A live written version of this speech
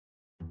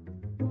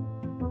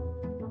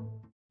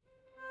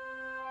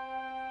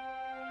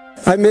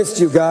I missed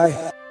you,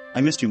 Guy.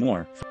 I missed you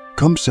more.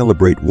 Come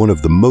celebrate one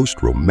of the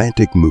most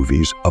romantic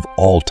movies of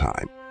all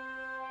time.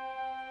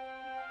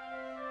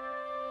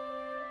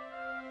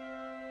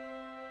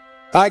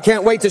 I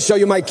can't wait to show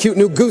you my cute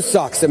new goose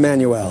socks,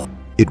 Emmanuel.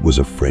 It was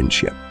a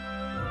friendship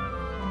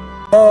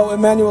Oh,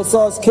 Emmanuel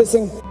saw us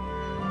kissing?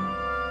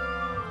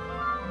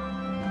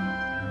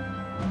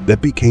 that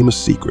became a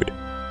secret.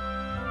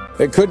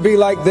 It could be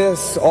like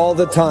this all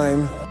the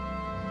time.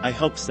 I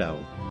hope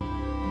so.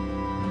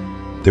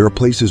 There are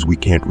places we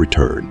can't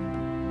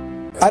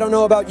return. I don't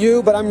know about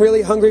you, but I'm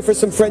really hungry for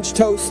some French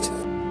toast.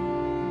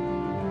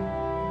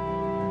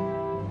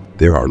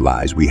 There are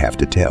lies we have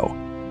to tell.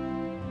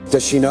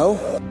 Does she know?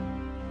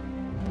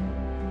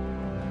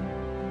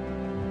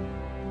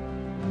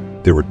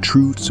 There are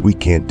truths we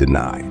can't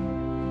deny.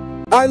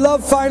 I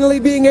love finally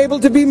being able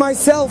to be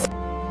myself.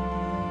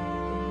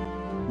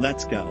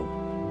 Let's go.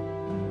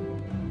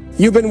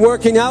 You've been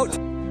working out?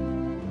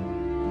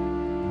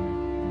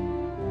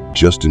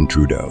 Justin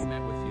Trudeau,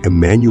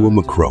 Emmanuel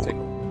Macron,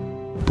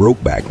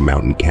 Brokeback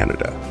Mountain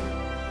Canada.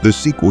 The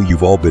sequel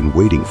you've all been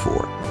waiting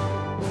for.